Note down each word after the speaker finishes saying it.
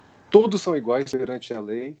Todos são iguais perante a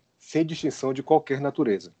lei, sem distinção de qualquer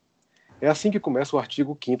natureza. É assim que começa o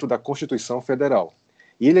artigo 5º da Constituição Federal.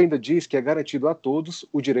 E ele ainda diz que é garantido a todos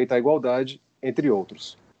o direito à igualdade, entre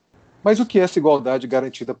outros. Mas o que é essa igualdade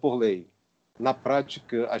garantida por lei? Na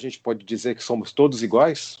prática, a gente pode dizer que somos todos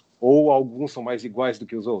iguais? Ou alguns são mais iguais do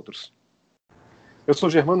que os outros? Eu sou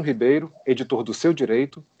Germano Ribeiro, editor do Seu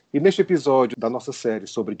Direito, e neste episódio da nossa série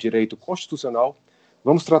sobre direito constitucional,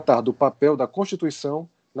 vamos tratar do papel da Constituição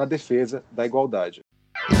na defesa da igualdade.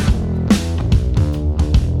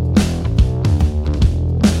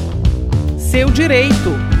 Seu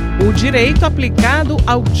Direito, o direito aplicado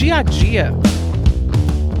ao dia a dia.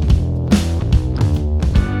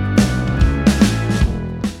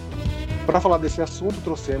 Para falar desse assunto,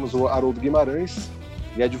 trouxemos o Haroldo Guimarães,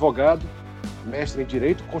 é advogado, mestre em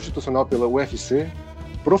Direito Constitucional pela UFC,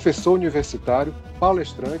 professor universitário,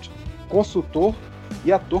 palestrante, consultor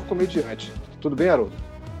e ator comediante. Tudo bem, Haroldo?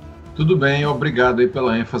 Tudo bem, obrigado aí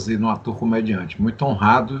pela ênfase no ator comediante. Muito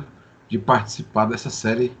honrado de participar dessa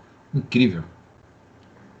série incrível.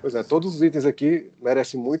 Pois é, todos os itens aqui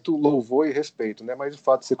merecem muito louvor e respeito, né? Mas o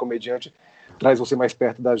fato de ser comediante traz você mais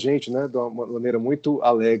perto da gente, né? De uma maneira muito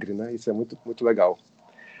alegre, né? Isso é muito, muito legal.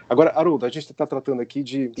 Agora, Haroldo, a gente está tratando aqui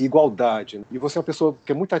de igualdade, né? E você é uma pessoa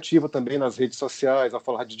que é muito ativa também nas redes sociais, a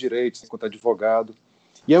falar de direitos, enquanto advogado.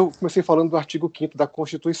 E eu comecei falando do artigo 5º da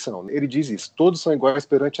Constituição. Ele diz isso: todos são iguais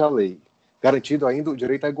perante a lei, garantido ainda o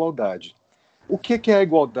direito à igualdade. O que é a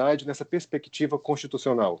igualdade nessa perspectiva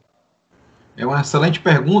constitucional? É uma excelente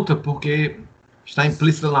pergunta, porque está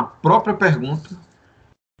implícita na própria pergunta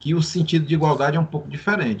que o sentido de igualdade é um pouco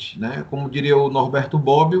diferente, né? Como diria o Norberto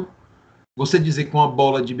Bobbio, você dizer que uma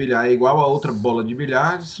bola de bilhar é igual a outra bola de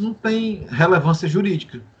bilhar, isso não tem relevância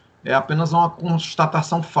jurídica. É apenas uma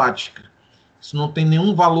constatação fática. Isso não tem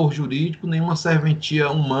nenhum valor jurídico, nenhuma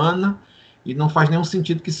serventia humana, e não faz nenhum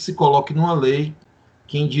sentido que isso se coloque numa lei,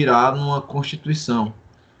 quem dirá numa Constituição,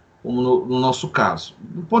 como no nosso caso.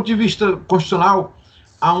 Do ponto de vista constitucional,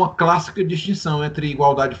 há uma clássica distinção entre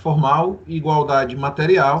igualdade formal e igualdade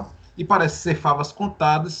material, e parece ser favas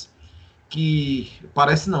contadas,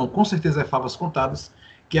 com certeza é favas contadas,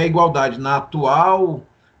 que a igualdade na atual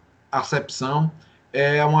acepção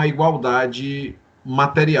é uma igualdade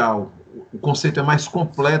material. O conceito é mais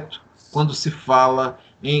completo quando se fala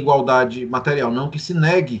em igualdade material, não que se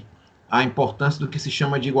negue a importância do que se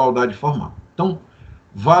chama de igualdade formal. Então,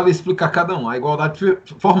 vale explicar cada um. A igualdade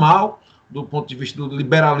formal, do ponto de vista do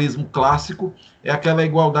liberalismo clássico, é aquela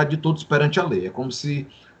igualdade de todos perante a lei. É como se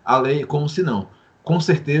a lei, como se não. Com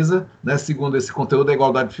certeza, né, segundo esse conteúdo da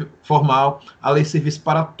igualdade formal, a lei servisse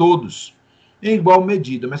para todos, em igual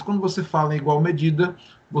medida. Mas quando você fala em igual medida,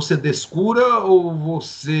 você descura ou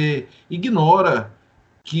você ignora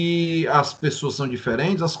que as pessoas são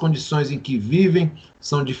diferentes, as condições em que vivem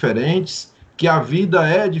são diferentes, que a vida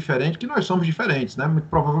é diferente, que nós somos diferentes, né? Muito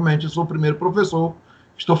provavelmente eu sou o primeiro professor,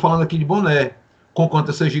 estou falando aqui de boné. Conquanto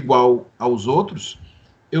eu seja igual aos outros,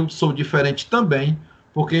 eu sou diferente também,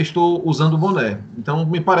 porque estou usando o boné. Então,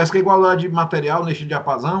 me parece que a igualdade material neste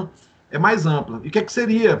diapasão é mais ampla. E o que é que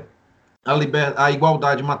seria a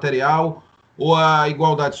igualdade material ou a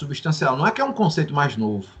igualdade substancial? Não é que é um conceito mais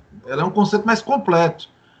novo, ela é um conceito mais completo,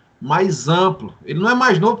 mais amplo. Ele não é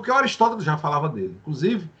mais novo porque o Aristóteles já falava dele.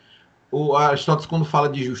 Inclusive, o Aristóteles, quando fala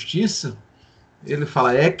de justiça, ele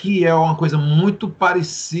fala que é uma coisa muito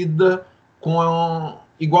parecida com a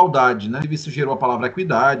igualdade, né? Isso gerou a palavra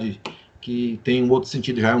equidade, que tem um outro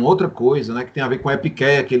sentido, já é uma outra coisa, né? Que tem a ver com a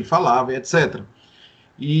epiqueia que ele falava, etc.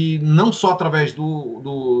 E não só através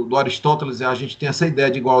do Aristóteles a gente tem essa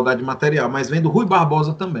ideia de igualdade material, mas vem do Rui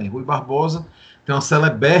Barbosa também. Rui Barbosa tem uma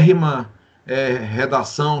celebérrima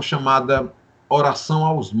redação chamada Oração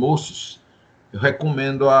aos Moços. Eu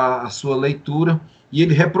recomendo a sua leitura, e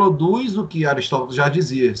ele reproduz o que Aristóteles já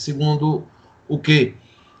dizia, segundo o que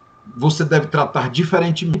você deve tratar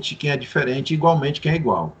diferentemente quem é diferente, igualmente quem é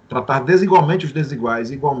igual. Tratar desigualmente os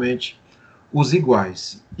desiguais, igualmente os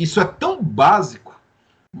iguais. Isso é tão básico,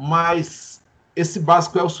 mas esse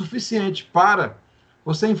básico é o suficiente para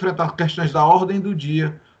você enfrentar questões da ordem do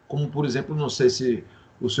dia, como, por exemplo, não sei se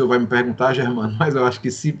o senhor vai me perguntar, Germano, mas eu acho que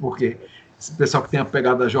sim, porque esse pessoal que tem a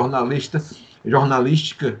pegada jornalística,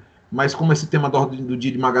 mas como esse tema da ordem do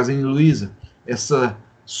dia de Magazine Luiza, essa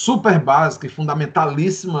super básica e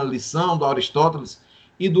fundamentalíssima lição do Aristóteles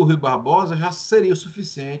e do Rui Barbosa já seria o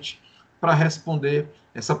suficiente para responder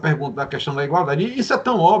essa pergunta da questão da igualdade. E isso é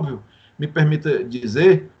tão óbvio, me permita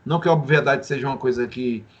dizer, não que a obviedade seja uma coisa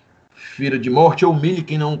que fira de morte ou humilhe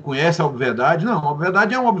quem não conhece a obviedade. Não, a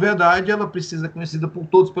obviedade é uma obviedade, ela precisa ser conhecida por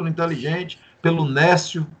todos, pelo inteligente, pelo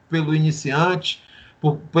nécio, pelo iniciante,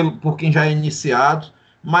 por quem já é iniciado,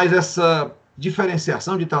 mas essa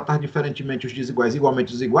diferenciação de tratar diferentemente os desiguais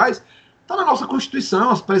igualmente os iguais está na nossa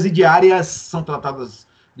Constituição. As presidiárias são tratadas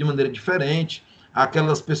de maneira diferente,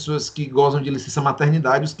 aquelas pessoas que gozam de licença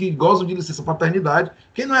maternidade, os que gozam de licença paternidade.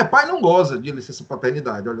 Quem não é pai não goza de licença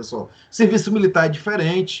paternidade, olha só. Serviço militar é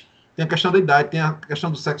diferente, tem a questão da idade, tem a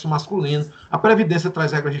questão do sexo masculino, a Previdência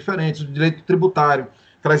traz regras diferentes, o direito tributário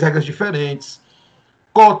traz regras diferentes,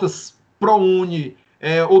 cotas, ProUni,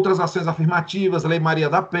 outras ações afirmativas, Lei Maria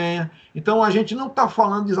da Penha. Então, a gente não está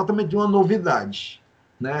falando exatamente de uma novidade,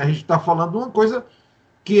 né? A gente está falando de uma coisa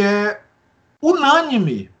que é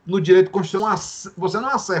unânime no direito constitucional. Você não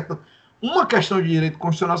acerta uma questão de direito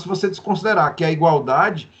constitucional se você desconsiderar que a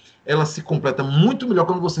igualdade ela se completa muito melhor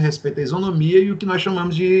quando você respeita a isonomia e o que nós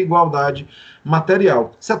chamamos de igualdade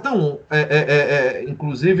material. Isso é tão...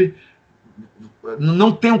 inclusive,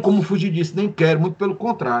 não tenho como fugir disso, nem quero, muito pelo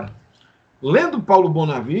contrário. Lendo Paulo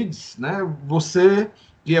Bonavides, né, você,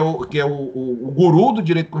 que é o guru do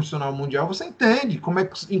direito constitucional mundial, você entende,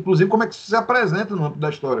 inclusive, como é que isso se apresenta no âmbito da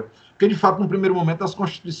história. Porque, de fato, no primeiro momento, as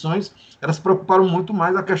constituições elas se preocuparam muito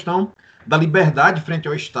mais da questão da liberdade frente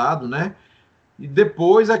ao Estado, né? E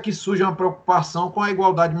depois é que surge uma preocupação com a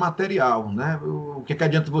igualdade material, né? O que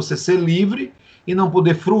adianta você ser livre e não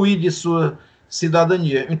poder fruir de sua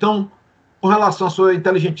cidadania. Então, com relação à sua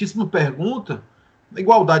inteligentíssima pergunta, a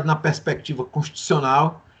igualdade na perspectiva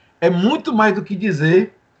constitucional é muito mais do que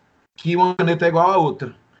dizer que uma caneta é igual à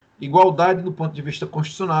outra. Igualdade, do ponto de vista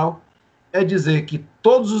constitucional, é dizer que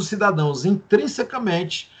todos os cidadãos,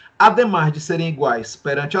 intrinsecamente, ademais de serem iguais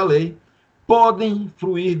perante a lei, podem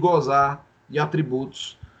fruir, gozar de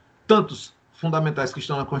atributos, tantos fundamentais que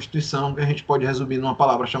estão na Constituição, que a gente pode resumir numa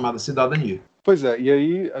palavra chamada cidadania. Pois é, e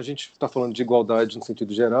aí a gente está falando de igualdade no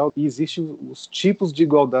sentido geral, e existem os tipos de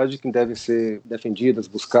igualdade que devem ser defendidas,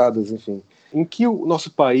 buscadas, enfim. Em que o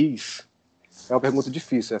nosso país, é uma pergunta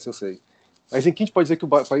difícil, essa eu sei, mas em que a gente pode dizer que o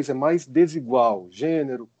país é mais desigual?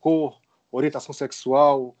 Gênero, cor, orientação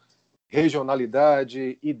sexual,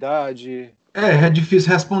 regionalidade, idade? É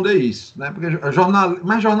difícil responder isso, né? Porque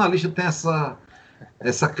mas jornalista tem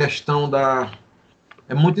essa questão da...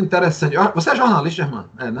 É muito interessante. Você é jornalista, irmão?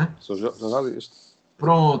 Né? Sou jornalista.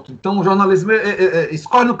 Pronto. Então, o jornalismo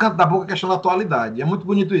escorre no canto da boca a questão da atualidade. É muito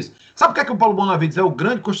bonito isso. Sabe por que o Paulo Bonavides é o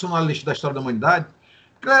grande constitucionalista da história da humanidade?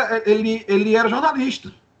 Porque ele era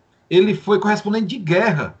jornalista. Ele foi correspondente de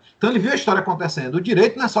guerra. Então, ele viu a história acontecendo. O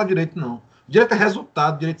direito não é só direito, não. O direito é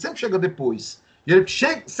resultado. O direito sempre chega depois. O direito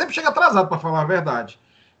sempre chega atrasado, para falar a verdade.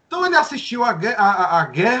 Então, ele assistiu a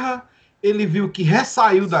guerra, ele viu que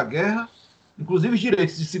ressaiu da guerra. Inclusive, os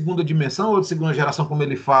direitos de segunda dimensão ou de segunda geração, como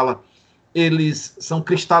ele fala, eles são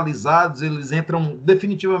cristalizados, eles entram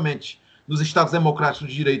definitivamente nos Estados democráticos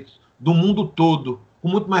de direito do mundo todo, com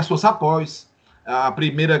muito mais força após a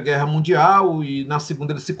Primeira Guerra Mundial, e na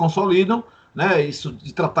Segunda eles se consolidam, né? Isso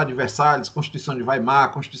de Tratado de Versalhes, Constituição de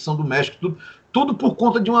Weimar, Constituição do México, tudo por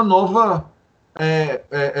conta de uma nova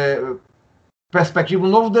perspectiva, um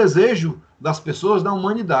novo desejo das pessoas, da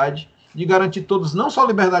humanidade, de garantir todos não só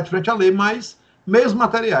liberdade frente à lei, mas meios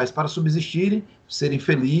materiais para subsistirem, serem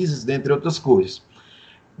felizes, dentre outras coisas.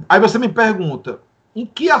 Aí você me pergunta, em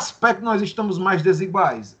que aspecto nós estamos mais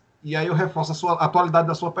desiguais? E aí eu reforço a atualidade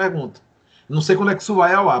da sua pergunta. Não sei quando é que isso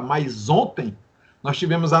vai ao ar, mas ontem nós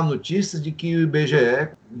tivemos a notícia de que o IBGE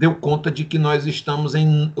deu conta de que nós estamos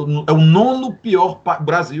o nono pior,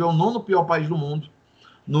 Brasil é o nono pior país do mundo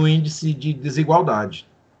no índice de desigualdade.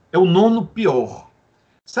 É o nono pior.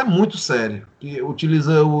 Isso é muito sério, que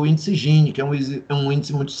utiliza o índice Gini, que é um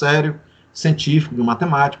índice muito sério, científico, de um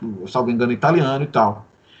matemático, salvo engano, italiano e tal.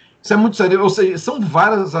 Isso é muito sério, ou seja, são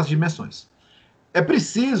várias as dimensões. É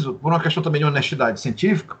preciso, por uma questão também de honestidade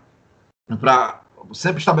científica, para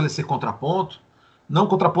sempre estabelecer contraponto, não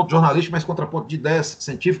contraponto jornalístico, mas contraponto de ideias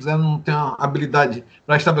científicas. Eu não tenho a habilidade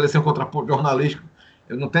para estabelecer um contraponto jornalístico,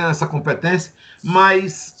 eu não tenho essa competência,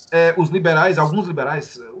 mas os liberais, alguns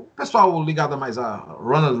liberais, o pessoal ligado mais a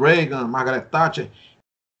Ronald Reagan, Margaret Thatcher,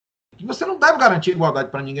 que você não deve garantir igualdade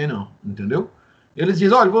para ninguém, não, entendeu? Eles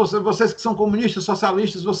dizem, olha, vocês que são comunistas,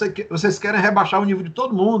 socialistas, vocês querem rebaixar o nível de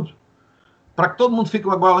todo mundo, para que todo mundo fique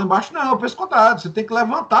igual lá embaixo. Não, eu penso o contrário, você tem que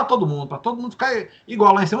levantar todo mundo, para todo mundo ficar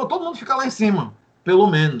igual lá em cima, todo mundo ficar lá em cima, pelo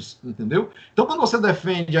menos, entendeu? Então, quando você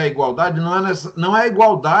defende a igualdade, não é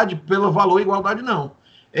igualdade pelo valor igualdade, não.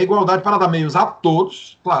 É igualdade para dar meios a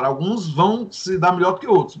todos, claro, alguns vão se dar melhor do que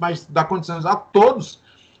outros, mas dá condições a todos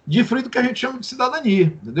de fruir do que a gente chama de cidadania,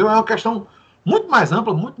 entendeu? É uma questão muito mais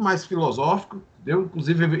ampla, muito mais filosófica, entendeu?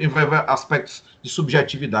 Inclusive envolve aspectos de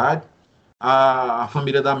subjetividade. A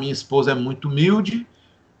família da minha esposa é muito humilde,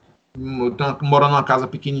 mora numa casa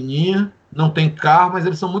pequenininha, não têm carro, mas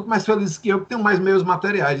eles são muito mais felizes que eu, que tenho mais meios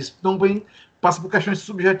materiais. Isso também passa por questões de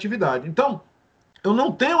subjetividade. Então, eu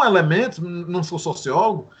não tenho elementos, não sou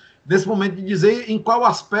sociólogo, nesse momento de dizer em qual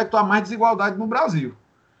aspecto há mais desigualdade no Brasil.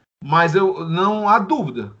 Mas não há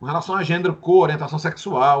dúvida com relação a gênero, cor, orientação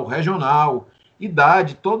sexual, regional,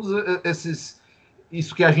 idade, todos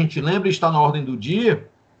isso que a gente lembra e está na ordem do dia,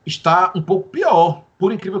 está um pouco pior,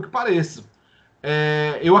 por incrível que pareça.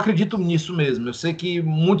 Eu acredito nisso mesmo. Eu sei que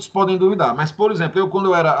muitos podem duvidar, mas, por exemplo, quando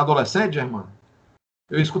eu era adolescente, Germano,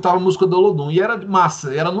 eu escutava música do Olodum, e era de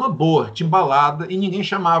massa, era numa boa, timbalada, e ninguém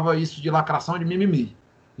chamava isso de lacração, de mimimi,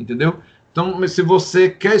 entendeu? Então, se você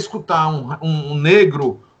quer escutar um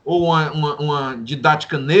negro, ou uma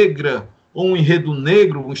didática negra, ou um enredo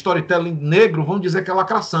negro, um storytelling negro, vão dizer que é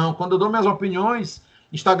lacração. Quando eu dou minhas opiniões,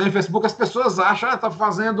 Instagram e Facebook, as pessoas acham,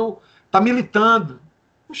 tá militando.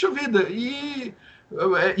 Puxa vida, e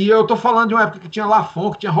eu tô falando de uma época que tinha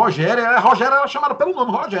Lafon, que tinha Rogéria, era chamada pelo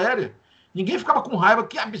nome, Rogéria. Ninguém ficava com raiva,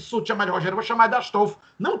 que absurdo chamar de Rogério, vou chamar de Astolfo.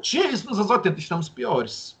 Não tinha isso nos anos 80, estamos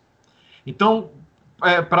piores. Então,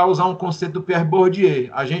 para usar um conceito do Pierre Bourdieu,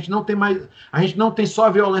 a gente não tem só a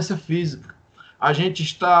violência física, a gente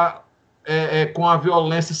está com a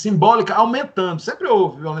violência simbólica aumentando, sempre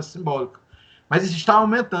houve violência simbólica, mas isso está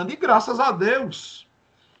aumentando, e graças a Deus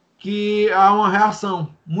que há uma reação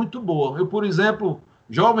muito boa. Eu, por exemplo,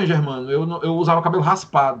 jovem, Germano, eu usava cabelo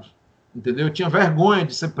raspado, entendeu? Eu tinha vergonha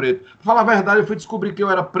de ser preto. Para falar a verdade, eu fui descobrir que eu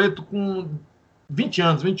era preto com 20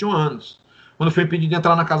 anos, 21 anos. Quando eu fui impedido de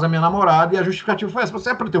entrar na casa da minha namorada, e a justificativa foi essa: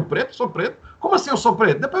 você é preto? Eu preto? Sou preto? Como assim eu sou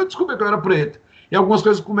preto? Depois eu descobri que eu era preto. E algumas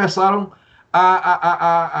coisas começaram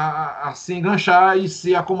a se enganchar e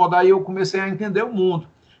se acomodar, e eu comecei a entender o mundo.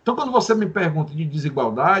 Então, quando você me pergunta de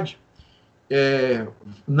desigualdade,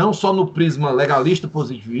 não só no prisma legalista,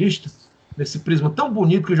 positivista, nesse prisma tão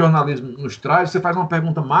bonito que o jornalismo nos traz, você faz uma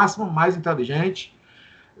pergunta máxima, mais inteligente,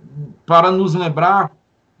 para nos lembrar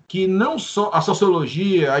que não só a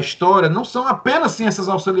sociologia, a história, não são apenas ciências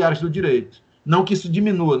auxiliares do direito. Não que isso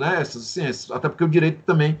diminua, né, essas ciências, até porque o direito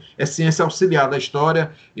também é ciência auxiliar da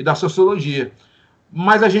história e da sociologia.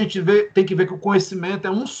 Mas a gente tem que ver que o conhecimento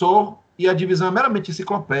é um só e a divisão é meramente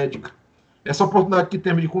enciclopédica. Essa oportunidade que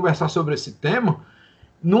temos de conversar sobre esse tema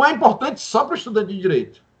não é importante só para o estudante de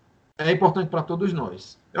direito, é importante para todos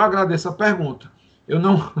nós. Eu agradeço a pergunta. Eu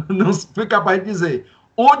não fui capaz de dizer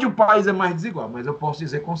onde o país é mais desigual, mas eu posso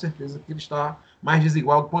dizer com certeza que ele está mais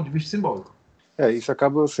desigual do ponto de vista simbólico. Isso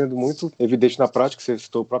acaba sendo muito evidente na prática. Você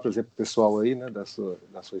citou o próprio exemplo pessoal aí, né, da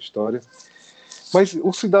sua história. Mas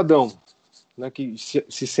o cidadão, né, que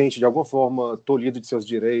se sente de alguma forma tolhido de seus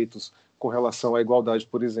direitos com relação à igualdade,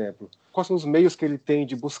 por exemplo, quais são os meios que ele tem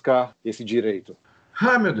de buscar esse direito?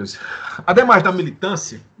 Ai, meu Deus. Ademais da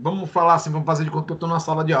militância, vamos falar assim, vamos fazer de conta que eu estou na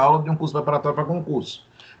sala de aula de um curso preparatório para concurso.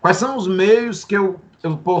 Quais são os meios que eu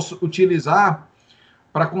posso utilizar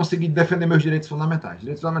para conseguir defender meus direitos fundamentais?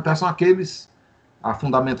 Direitos fundamentais são aqueles, a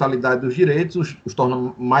fundamentalidade dos direitos os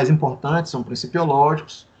torna mais importantes, são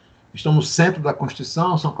principiológicos, estão no centro da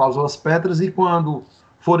Constituição, são cláusulas pétreas, e quando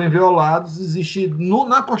forem violados, existe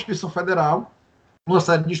na Constituição Federal uma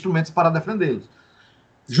série de instrumentos para defendê-los.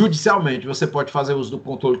 Judicialmente, você pode fazer uso do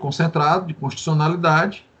controle concentrado, de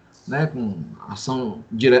constitucionalidade, né, com ação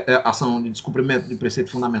de descumprimento de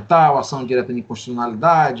preceito fundamental, ação direta de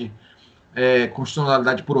inconstitucionalidade,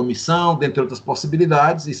 constitucionalidade por omissão, dentre outras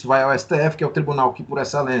possibilidades. Isso vai ao STF, que é o tribunal que, por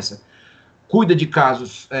excelência, cuida de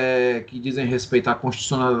casos que dizem respeito à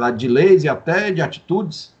constitucionalidade de leis e até de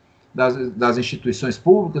atitudes das instituições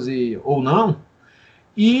públicas ou não,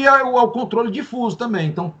 e ao controle difuso também.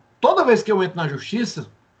 Então, toda vez que eu entro na justiça,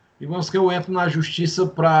 digamos que eu entro na justiça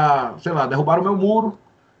para, sei lá, derrubar o meu muro,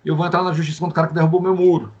 eu vou entrar na justiça contra o cara que derrubou o meu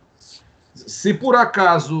muro. Se por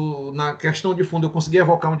acaso, na questão de fundo, eu conseguir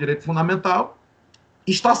evocar um direito fundamental,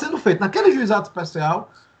 está sendo feito naquele juizado especial,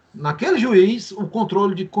 naquele juiz, o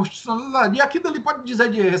controle de constitucionalidade. E aquilo ali pode dizer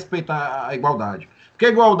de respeito à igualdade. Porque a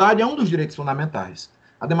igualdade é um dos direitos fundamentais.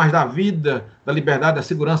 Ademais da vida, da liberdade, da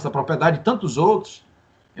segurança, da propriedade e tantos outros.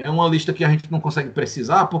 É uma lista que a gente não consegue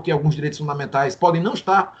precisar, porque alguns direitos fundamentais podem não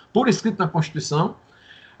estar por escrito na Constituição.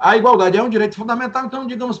 A igualdade é um direito fundamental, então,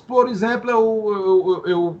 digamos, por exemplo,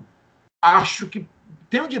 eu acho que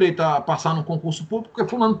tenho direito a passar num concurso público, porque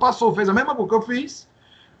fulano passou, fez a mesma coisa que eu fiz,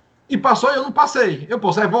 e passou e eu não passei. Eu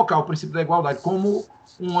posso evocar o princípio da igualdade como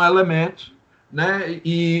um elemento, né,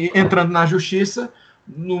 e entrando na justiça,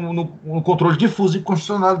 no controle difuso de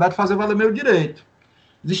constitucionalidade, fazer valer meu direito.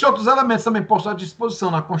 Existem outros elementos também postos à disposição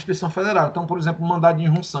na Constituição Federal. Então, por exemplo, o mandado de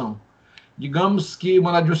injunção. Digamos que o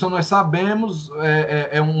mandado de injunção, nós sabemos,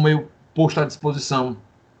 é um meio posto à disposição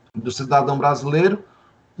do cidadão brasileiro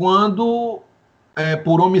quando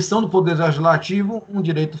por omissão do Poder Legislativo, um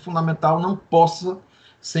direito fundamental não possa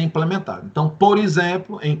ser implementado. Então, por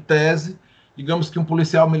exemplo, em tese, digamos que um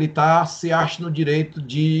policial militar se ache no direito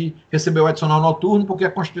de receber o adicional noturno, porque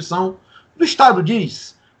a Constituição do Estado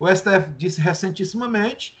diz. O STF disse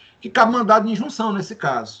recentissimamente que cabe mandado de injunção nesse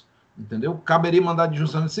caso. Entendeu? Caberia mandado de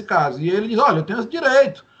injunção nesse caso. E ele diz, olha, eu tenho esse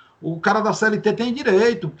direito. O cara da CLT tem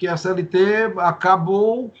direito, porque a CLT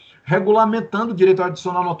acabou regulamentando o direito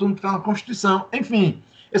adicional noturno que está na Constituição. Enfim,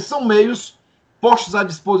 esses são meios postos à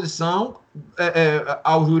disposição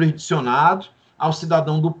ao jurisdicionado, ao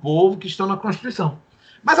cidadão do povo que estão na Constituição.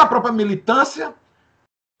 Mas a própria militância,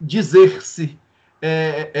 dizer-se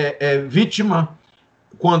vítima,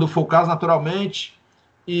 quando for o caso, naturalmente,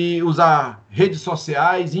 e usar redes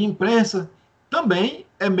sociais e imprensa, também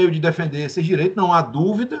é meio de defender esse direito, não há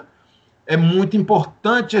dúvida. É muito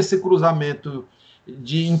importante esse cruzamento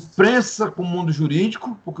de imprensa com o mundo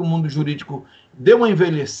jurídico, porque o mundo jurídico deu uma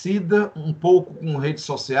envelhecida um pouco com redes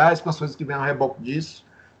sociais, com as coisas que vêm a reboque disso.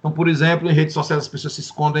 Então, por exemplo, em redes sociais as pessoas se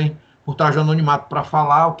escondem por trás do anonimato para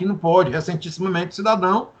falar o que não pode. Recentissimamente, o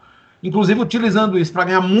cidadão, inclusive utilizando isso para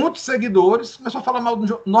ganhar muitos seguidores, começou a falar mal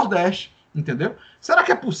do Nordeste, entendeu? Será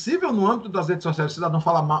que é possível, no âmbito das redes sociais, o cidadão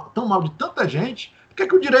falar tão mal de tanta gente? Por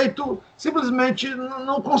que o direito simplesmente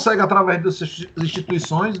não consegue, através das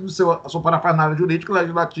instituições, a sua parafernália jurídica e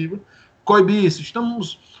legislativa, coibir isso?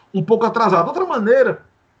 Estamos um pouco atrasados. Outra maneira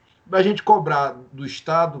da gente cobrar do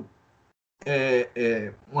Estado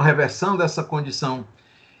uma reversão dessa condição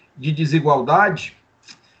de desigualdade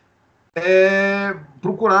é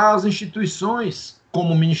procurar as instituições,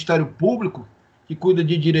 como o Ministério Público, que cuida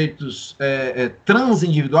de direitos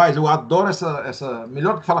transindividuais. Eu adoro essa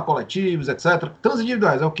melhor do que falar coletivos, etc.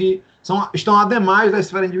 Transindividuais, é o que estão ademais da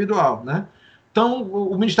esfera individual, né? Então,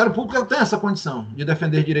 o Ministério Público tem essa condição de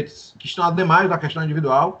defender direitos que estão ademais da questão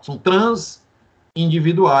individual, são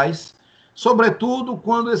transindividuais, sobretudo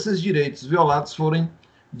quando esses direitos violados forem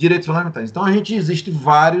direitos fundamentais. Então, existem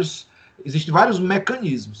vários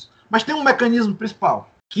mecanismos, mas tem um mecanismo principal,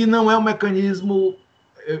 que não é um mecanismo,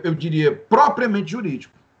 eu diria, propriamente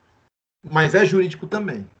jurídico, mas é jurídico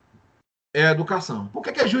também. É a educação. Por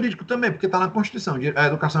que é jurídico também? Porque está na Constituição. A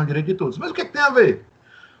educação é o direito de todos. Mas o que tem a ver?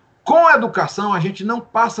 Com a educação, a gente não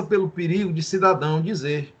passa pelo perigo de cidadão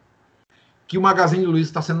dizer que o Magazine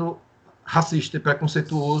Luiza está sendo racista e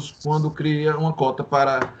preconceituoso quando cria uma cota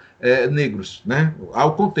para negros, né?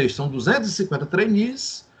 Ao contexto, são 250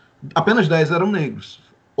 trainees, apenas 10 eram negros.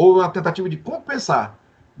 Houve uma tentativa de compensar,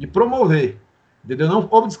 de promover. Entendeu? Não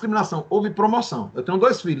houve discriminação, houve promoção. Eu tenho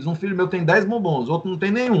 2 filhos, um filho meu tem 10 bombons, outro não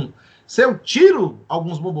tem nenhum. Se eu tiro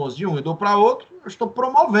alguns bombons de um e dou para outro, eu estou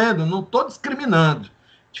promovendo, não estou discriminando.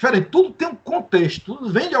 Diferente, tudo tem um contexto, tudo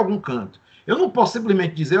vem de algum canto. Eu não posso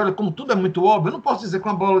simplesmente dizer, olha, como tudo é muito óbvio, eu não posso dizer que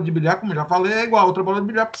uma bola de bilhar, como eu já falei, é igual a outra bola de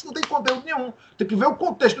bilhar, porque isso não tem conteúdo nenhum. Tem que ver o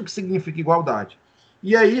contexto do que significa igualdade.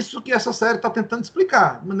 E é isso que essa série está tentando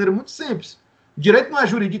explicar, de maneira muito simples. O direito não é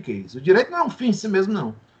juridiquês, o direito não é um fim em si mesmo,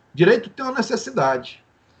 não. O direito tem uma necessidade.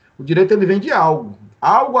 O direito, ele vem de algo.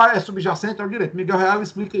 Algo é subjacente ao direito. Miguel Reale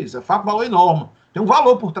explica isso. É fato, valor e norma. Tem um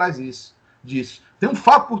valor por trás disso. Tem um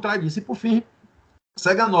fato por trás disso. E, por fim,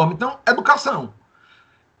 segue a norma. Então, educação.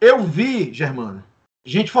 Eu vi, Germana,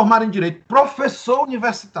 gente formada em direito, professor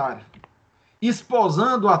universitário,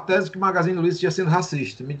 esposando a tese que o Magazine Luiza tinha sido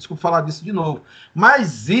racista. Me desculpe falar disso de novo.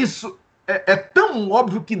 Mas isso é tão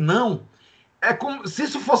óbvio que não. É como se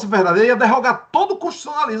isso fosse verdadeiro, ia derrogar todo o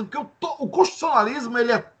constitucionalismo, porque o constitucionalismo,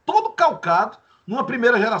 ele é todo calcado numa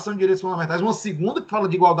primeira geração de direitos fundamentais, uma segunda que fala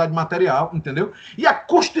de igualdade material, entendeu? E a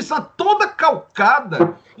Constituição é toda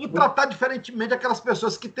calcada em tratar diferentemente aquelas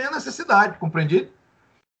pessoas que têm a necessidade, compreendido?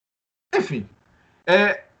 Enfim,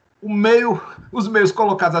 os meios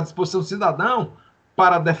colocados à disposição do cidadão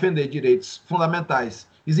para defender direitos fundamentais,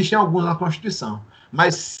 existem alguns na Constituição.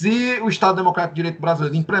 Mas se o Estado Democrático de Direito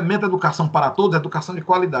brasileiro implementa a educação para todos, a educação de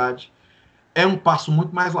qualidade, é um passo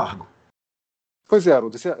muito mais largo. Pois é,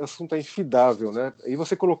 Haroldo, esse assunto é infidável, né? E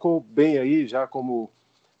você colocou bem aí, já como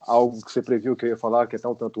algo que você previu que eu ia falar, que é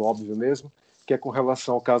tão tanto óbvio mesmo, que é com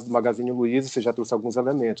relação ao caso do Magazine Luiza, você já trouxe alguns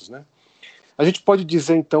elementos, né? A gente pode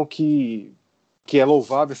dizer, então, que é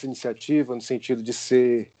louvável essa iniciativa, no sentido de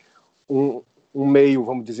ser um meio,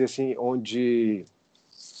 vamos dizer assim, onde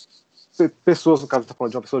pessoas, no caso, está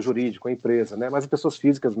falando de uma pessoa jurídica, uma empresa, né, mas as pessoas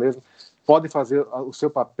físicas mesmo, podem fazer o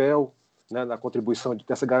seu papel, né, na contribuição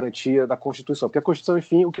dessa garantia da Constituição. Porque a Constituição,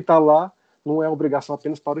 enfim, o que está lá não é obrigação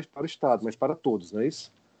apenas para o Estado, mas para todos, não é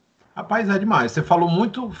isso? Rapaz, é demais. Você falou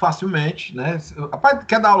muito facilmente, né? Rapaz,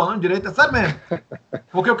 quer dar aula não? Direito é sério mesmo.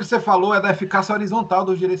 Porque o que você falou é da eficácia horizontal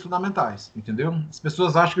dos direitos fundamentais, entendeu? As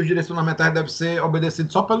pessoas acham que os direitos fundamentais devem ser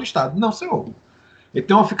obedecidos só pelo Estado. Não, senhor. Ele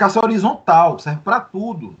tem uma eficácia horizontal, serve para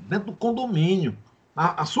tudo, dentro do condomínio.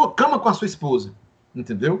 A sua cama com a sua esposa,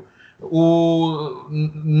 entendeu?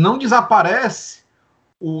 Não desaparece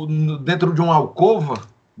dentro de uma alcova,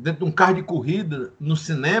 dentro de um carro de corrida, no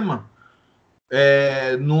cinema,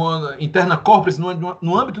 no interna corporis,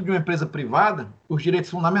 no âmbito de uma empresa privada, os direitos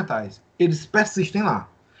fundamentais. Eles persistem lá.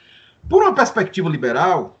 Por uma perspectiva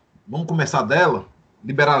liberal, vamos começar dela,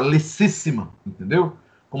 liberalicíssima, entendeu?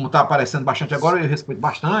 Como está aparecendo bastante agora, eu respeito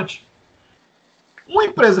bastante. Uma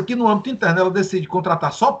empresa que no âmbito interno ela decide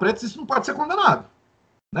contratar só pretos, isso não pode ser condenado.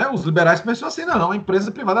 Né? Os liberais pensam assim, não, a empresa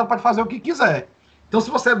privada ela pode fazer o que quiser. Então, se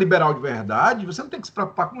você é liberal de verdade, você não tem que se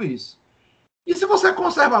preocupar com isso. E se você é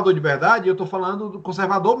conservador de verdade, eu estou falando do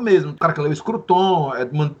conservador mesmo, o cara que leu Scruton,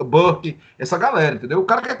 Edmund Burke, essa galera, entendeu? O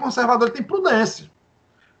cara que é conservador ele tem prudência.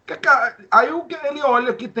 Aí ele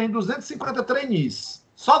olha que tem 250 trainees,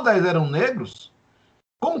 só 10 eram negros.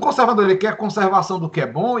 Como conservador, ele quer a conservação do que é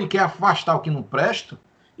bom e quer afastar o que não presta.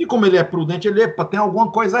 E como ele é prudente, tem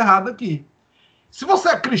alguma coisa errada aqui. Se você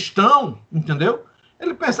é cristão, entendeu?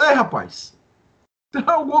 Ele pensa, rapaz, tem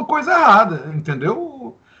alguma coisa errada,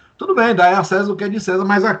 entendeu? Tudo bem, dá a César o que é de César,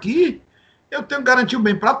 mas aqui eu tenho que garantir o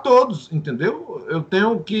bem para todos, entendeu? Eu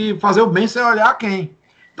tenho que fazer o bem sem olhar a quem.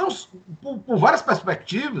 Então, por várias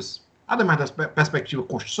perspectivas, ademais da perspectiva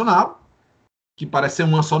constitucional, que parece ser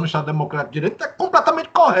uma só no Estado Democrático de Direito, é completamente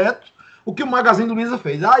correto o que o Magazine Luiza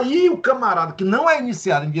fez. Aí o camarada que não é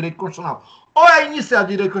iniciado em Direito Constitucional, ou é iniciado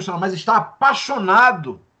em Direito Constitucional, mas está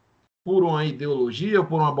apaixonado por uma ideologia ou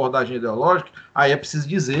por uma abordagem ideológica, aí é preciso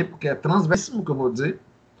dizer, porque é transversíssimo que eu vou dizer,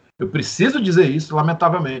 eu preciso dizer isso,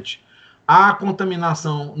 lamentavelmente. Há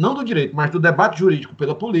contaminação, não do direito, mas do debate jurídico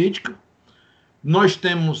pela política. Nós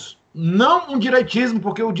temos não um direitismo,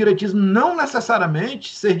 porque o direitismo não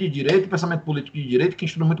necessariamente ser de direito, pensamento político de direito, quem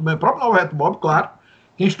estudou muito bem o próprio Norberto Bobbio, claro,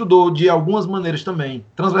 quem estudou de algumas maneiras também,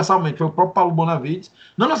 transversalmente, foi o próprio Paulo Bonavides,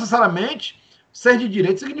 não necessariamente ser de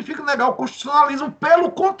direito significa negar o constitucionalismo, pelo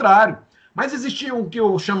contrário. Mas existe um que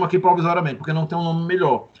eu chamo aqui provisoriamente, porque não tem um nome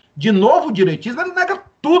melhor. De novo, o direitismo, ele nega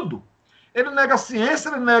tudo. Ele nega a ciência,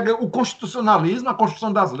 ele nega o constitucionalismo, a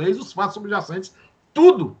construção das leis, os fatos subjacentes,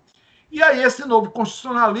 tudo. E aí esse novo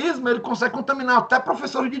constitucionalismo, ele consegue contaminar até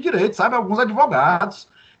professores de direito, sabe? Alguns advogados.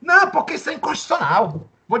 Não, porque isso é inconstitucional.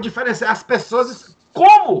 Vou diferenciar as pessoas.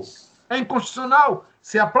 Como é inconstitucional?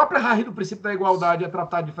 Se a própria raiz do princípio da igualdade é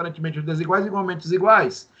tratar diferentemente os desiguais, igualmente os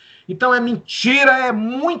iguais. Então é mentira, é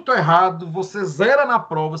muito errado. Você zera na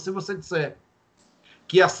prova se você disser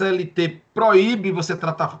que a CLT proíbe você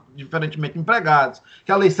tratar diferentemente empregados,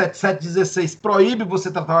 que a Lei 7716 proíbe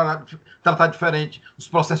você tratar diferente os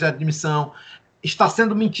processos de admissão. Está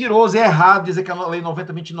sendo mentiroso e errado dizer que a Lei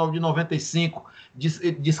 9029 de 95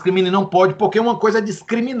 discrimina e não pode, porque uma coisa é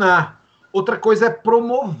discriminar, outra coisa é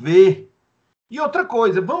promover. E outra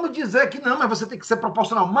coisa, vamos dizer que não, mas você tem que ser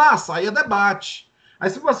proporcional. Massa, aí é debate. Aí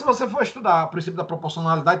se você for estudar o princípio da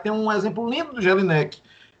proporcionalidade, tem um exemplo lindo do Jelinek,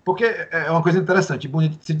 porque é uma coisa interessante e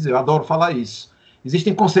bonita de se dizer, eu adoro falar isso.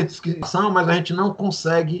 Existem conceitos que são, mas a gente não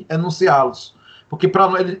consegue enunciá-los. Porque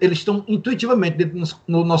eles estão intuitivamente dentro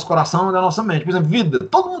no nosso coração e na nossa mente. Por exemplo, vida.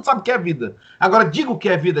 Todo mundo sabe o que é vida. Agora, diga o que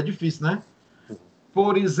é vida, é difícil, né?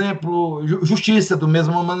 Por exemplo, justiça, da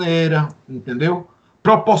mesma maneira, entendeu?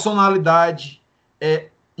 Proporcionalidade é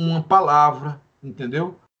uma palavra,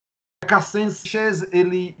 entendeu? Cassenses,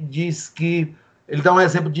 ele diz que ele dá um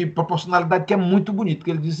exemplo de proporcionalidade que é muito bonito,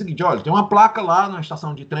 que ele diz o seguinte, olha, tem uma placa lá na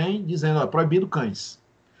estação de trem dizendo, ó, proibido cães.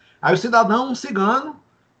 Aí o cidadão, um cigano,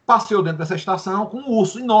 passeou dentro dessa estação com um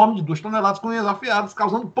urso enorme de 2 toneladas com unhas afiadas,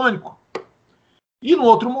 causando pânico. E no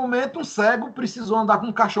outro momento, um cego precisou andar com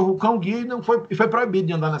um cachorro cão-guia e foi proibido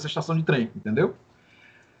de andar nessa estação de trem, entendeu?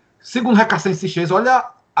 Segundo Recassenses,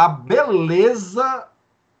 olha a beleza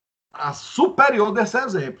superior desse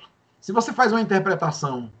exemplo. Se você faz uma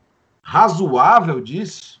interpretação razoável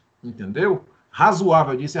disso, entendeu?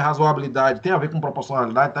 Razoável disso, é razoabilidade, tem a ver com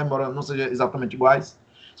proporcionalidade, tá? Embora não seja exatamente iguais.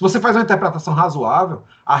 Se você faz uma interpretação razoável,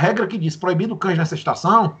 a regra que diz proibido cães nessa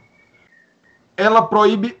estação, ela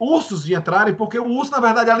proíbe ursos de entrarem, porque o urso, na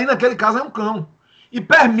verdade, ali naquele caso é um cão. E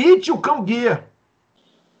permite o cão-guia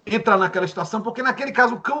entrar naquela estação, porque naquele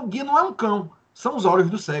caso o cão-guia não é um cão, são os olhos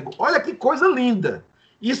do cego. Olha que coisa linda.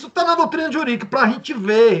 Isso está na doutrina jurídica para a gente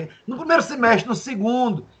ver, no primeiro semestre, no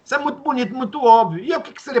segundo. Isso é muito bonito, muito óbvio. E o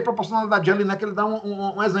que seria proporcionalidade ali, né? Que ele dá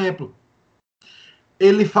um exemplo.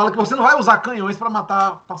 Ele fala que você não vai usar canhões para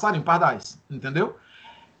matar passarinho, pardais, entendeu?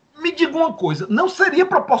 Me diga uma coisa, não seria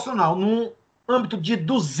proporcional num âmbito de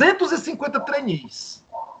 250 trainees,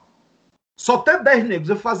 só ter 10 negros,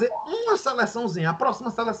 eu fazer uma seleçãozinha, a próxima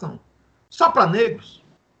seleção, só para negros?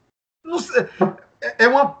 Não sei. é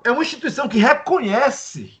uma instituição que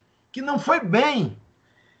reconhece que não foi bem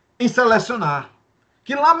em selecionar.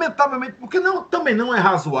 Que, lamentavelmente, porque também não é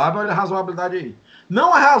razoável, olha a razoabilidade aí,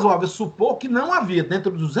 não é razoável supor que não havia,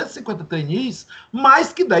 dentro dos 250 trainees,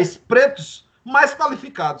 mais que 10 pretos mais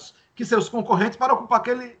qualificados que seus concorrentes para ocupar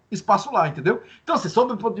aquele espaço lá, entendeu? Então, assim,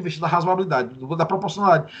 sob o ponto de vista da razoabilidade, da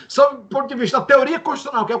proporcionalidade, sob o ponto de vista da teoria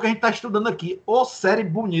constitucional, que é o que a gente está estudando aqui, ô série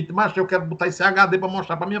bonita, mas eu quero botar esse HD para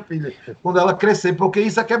mostrar para minha filha, quando ela crescer, porque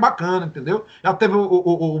isso aqui é bacana, entendeu? Já teve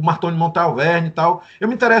o Martoni Montalverne e tal, eu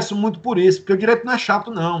me interesso muito por isso, porque o direito não é chato,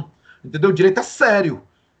 não, entendeu? O direito é sério.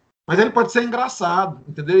 Mas ele pode ser engraçado,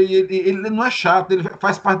 entendeu? Ele não é chato, ele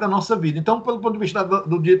faz parte da nossa vida. Então, pelo ponto de vista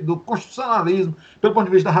do constitucionalismo, pelo ponto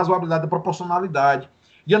de vista da razoabilidade, da proporcionalidade,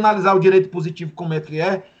 de analisar o direito positivo como é que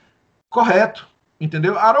é, correto,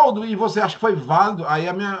 entendeu? Haroldo, e você acha que foi válido? Aí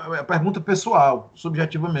a minha pergunta pessoal,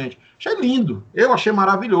 subjetivamente. Achei lindo, eu achei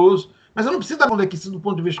maravilhoso, mas eu não preciso responder que isso, do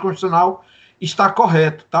ponto de vista constitucional, está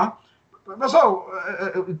correto, tá? Pessoal,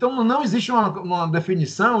 então não existe uma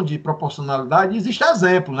definição de proporcionalidade, existe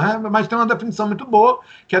exemplo, né? Mas tem uma definição muito boa,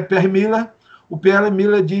 que é de Pierre Miller. O Pierre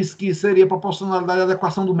Miller diz que seria proporcionalidade a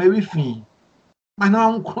adequação do meio e fim. Mas não é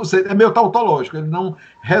um conceito, é meio tautológico, ele não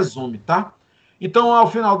resume, tá? Então, ao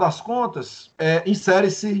final das contas,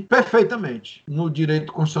 insere-se perfeitamente no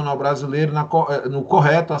direito constitucional brasileiro, no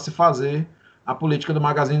correto a se fazer a política do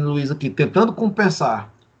Magazine Luiza aqui, tentando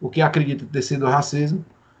compensar o que acredita ter sido o racismo,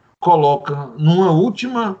 coloca numa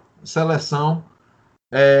última seleção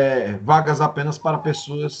vagas apenas para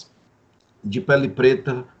pessoas de pele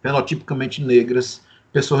preta, fenotipicamente negras,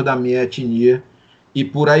 pessoas da minha etnia, e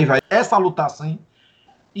por aí vai. Essa luta sim,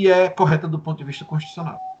 e é correta do ponto de vista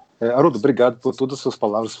constitucional. Haroldo, obrigado por todas as suas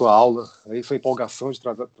palavras, sua aula, aí, sua empolgação de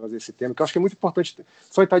trazer esse tema, que eu acho que é muito importante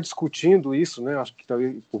só estar discutindo isso, né? Acho que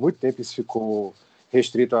por muito tempo isso ficou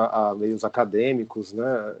restrito a meios acadêmicos,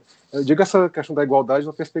 né? Eu digo essa questão da igualdade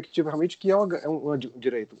na perspectiva realmente que é um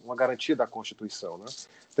direito, uma garantia da Constituição, né?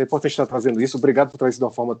 Então é importante estar trazendo isso. Obrigado por trazer isso de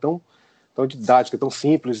uma forma tão didática, tão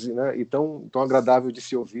simples, né? E tão agradável de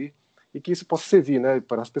se ouvir, e que isso possa servir, né,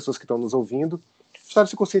 para as pessoas que estão nos ouvindo, estarem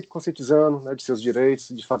se conscientizando, né, de seus direitos,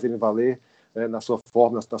 de fazerem valer, na sua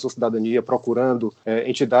forma, na sua cidadania, procurando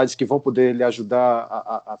entidades que vão poder lhe ajudar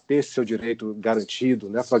a ter esse seu direito garantido,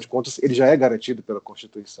 né? Afinal de contas, ele já é garantido pela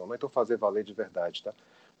Constituição, né? Então fazer valer de verdade, tá?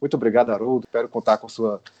 Muito obrigado, Haroldo, espero contar com a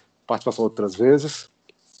sua participação outras vezes,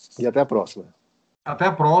 e até a próxima. Até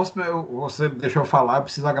a próxima, você deixou eu falar, eu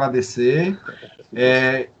preciso agradecer.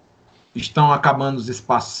 Estão acabando os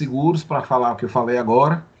espaços seguros para falar o que eu falei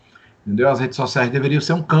agora, entendeu? As redes sociais deveriam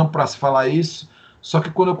ser um campo para se falar isso. Só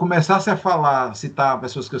que quando eu começasse a citar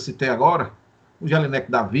pessoas que eu citei agora, o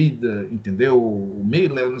Jelinek da vida, entendeu? O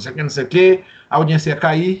Miller, não sei o que, a audiência ia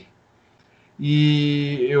cair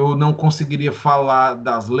e eu não conseguiria falar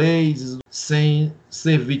das leis sem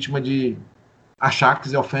ser vítima de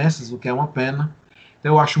achaques e ofensas, o que é uma pena.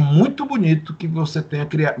 Então eu acho muito bonito que vocês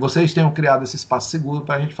tenham criado esse espaço seguro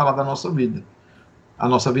para a gente falar da nossa vida. A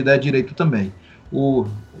nossa vida é direito também.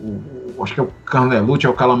 Acho que é o Carnelucci, é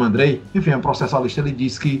o Calamandrei, enfim, um processualista, ele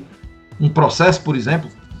diz que um processo, por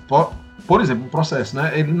exemplo, um processo,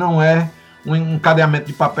 né, ele não é um encadeamento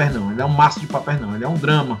de papéis, não, ele é um maço de papéis, não, ele é um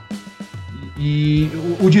drama. E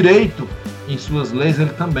o direito, em suas leis,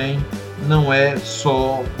 ele também não é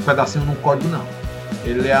só um pedacinho num código, não.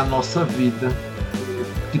 Ele é a nossa vida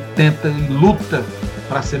que tenta e luta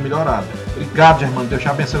para ser melhorada. Obrigado, Germano, Deus te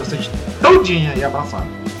abençoe vocês todinha e abraçado.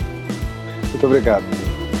 Muito obrigado.